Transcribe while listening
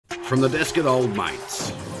From the desk at Old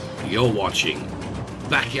Mates, you're watching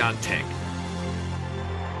Backyard Tech.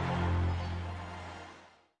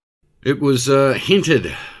 It was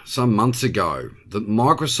hinted some months ago that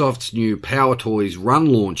Microsoft's new PowerToys Run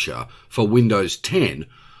Launcher for Windows 10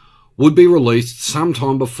 would be released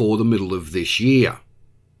sometime before the middle of this year.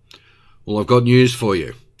 Well, I've got news for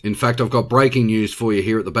you. In fact, I've got breaking news for you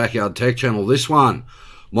here at the Backyard Tech channel. This one,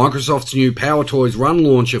 Microsoft's new PowerToys Run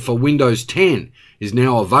Launcher for Windows 10 is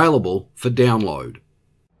now available for download.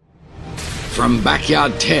 From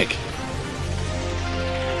Backyard Tech,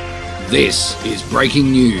 this is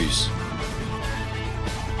breaking news.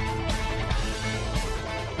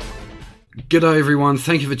 G'day everyone,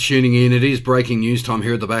 thank you for tuning in. It is breaking news time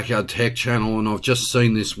here at the Backyard Tech channel, and I've just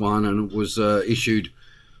seen this one, and it was issued,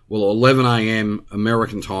 well, 11 AM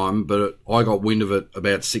American time, but I got wind of it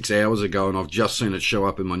about 6 hours ago, and I've just seen it show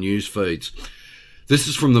up in my news feeds. This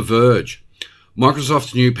is from The Verge.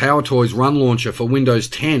 Microsoft's new PowerToys Run Launcher for Windows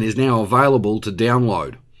 10 is now available to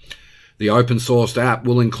download. The open-sourced app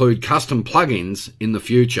will include custom plugins in the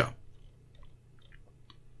future.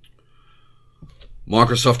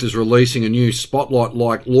 Microsoft is releasing a new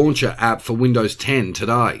Spotlight-like launcher app for Windows 10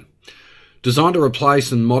 today. Designed to replace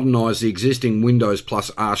and modernise the existing Windows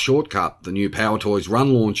plus R shortcut, the new PowerToys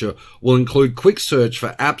Run Launcher will include quick search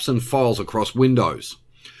for apps and files across Windows,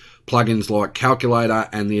 plugins like Calculator,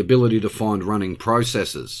 and the ability to find running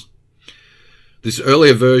processes. This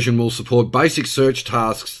earlier version will support basic search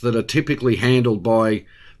tasks that are typically handled by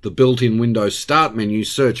the built-in Windows Start menu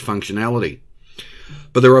search functionality.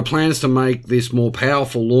 But there are plans to make this more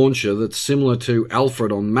powerful launcher that's similar to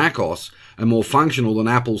Alfred on macOS and more functional than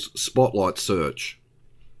Apple's Spotlight search.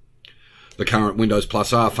 The current Windows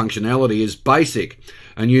plus R functionality is basic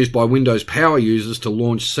and used by Windows power users to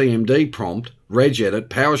launch CMD prompt, regedit,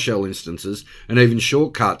 PowerShell instances, and even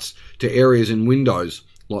shortcuts to areas in Windows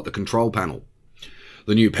like the control panel.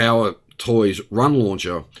 The new PowerToys Run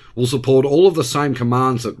Launcher will support all of the same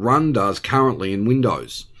commands that Run does currently in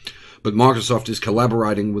Windows, but Microsoft is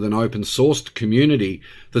collaborating with an open-sourced community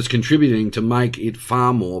that's contributing to make it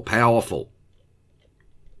far more powerful.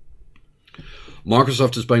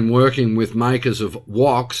 Microsoft has been working with makers of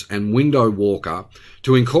Wox and Window Walker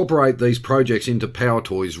to incorporate these projects into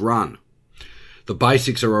PowerToys Run. The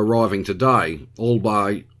basics are arriving today,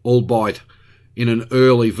 albeit in an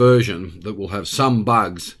early version that will have some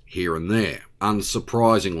bugs here and there,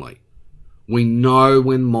 unsurprisingly. We know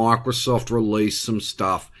when Microsoft released some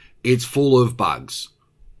stuff, it's full of bugs.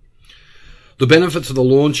 The benefits of a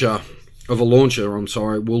launcher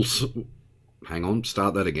will... Hang on,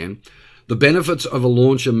 start that again. The benefits of a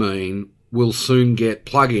launcher mean we'll soon get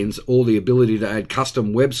plugins or the ability to add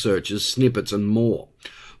custom web searches, snippets, and more.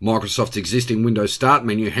 Microsoft's existing Windows Start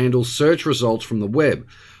menu handles search results from the web,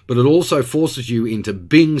 but it also forces you into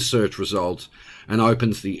Bing search results and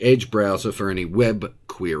opens the Edge browser for any web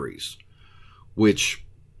queries, which,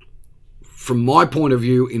 from my point of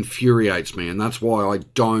view, infuriates me, and that's why I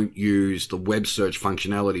don't use the web search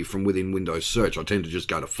functionality from within Windows Search. I tend to just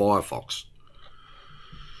go to Firefox.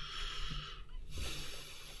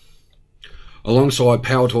 Alongside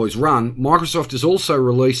PowerToys Run, Microsoft is also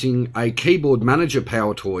releasing a Keyboard Manager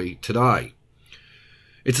PowerToy today.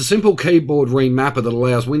 It's a simple keyboard remapper that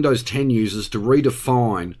allows Windows 10 users to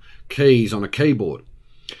redefine keys on a keyboard.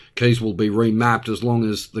 Keys will be remapped as long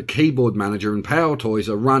as the Keyboard Manager and PowerToys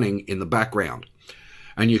are running in the background,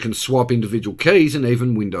 and you can swap individual keys and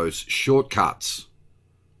even Windows shortcuts.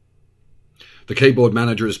 The Keyboard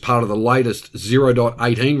Manager is part of the latest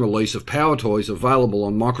 0.18 release of PowerToys available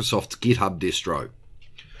on Microsoft's GitHub distro.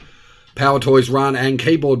 PowerToys Run and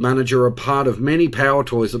Keyboard Manager are part of many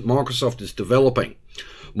PowerToys that Microsoft is developing.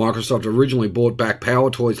 Microsoft originally bought back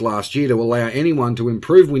PowerToys last year to allow anyone to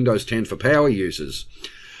improve Windows 10 for power users,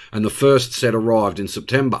 and the first set arrived in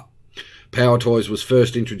September. PowerToys was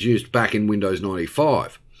first introduced back in Windows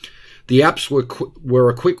 95. The apps were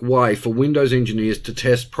a quick way for Windows engineers to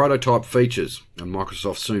test prototype features, and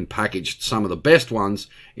Microsoft soon packaged some of the best ones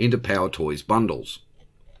into PowerToys bundles.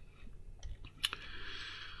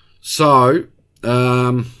 So,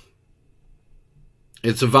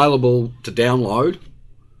 it's available to download.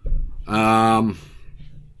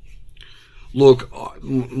 Look,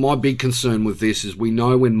 my big concern with this is we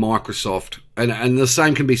know when Microsoft, and the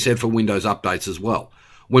same can be said for Windows updates as well.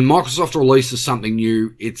 When Microsoft releases something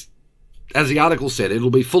new, it's, as the article said, it'll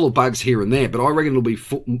be full of bugs here and there, but I reckon it'll be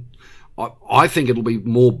I think it'll be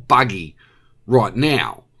more buggy right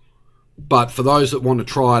now. But for those that want to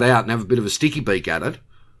try it out and have a bit of a sticky beak at it,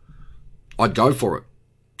 I'd go for it.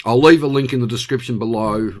 I'll leave a link in the description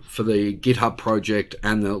below for the GitHub project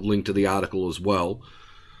and the link to the article as well.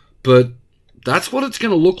 But That's what it's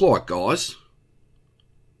going to look like, guys.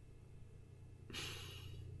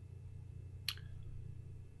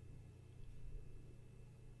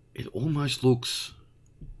 It almost looks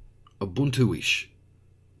Ubuntu-ish,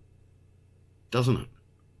 doesn't it?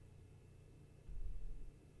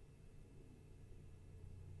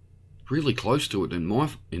 Really close to it in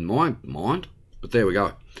my mind, but there we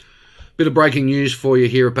go. Bit of breaking news for you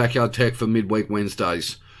here at Backyard Tech for midweek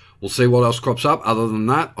Wednesdays. We'll see what else crops up. Other than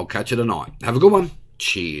that, I'll catch you tonight. Have a good one.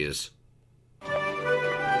 Cheers.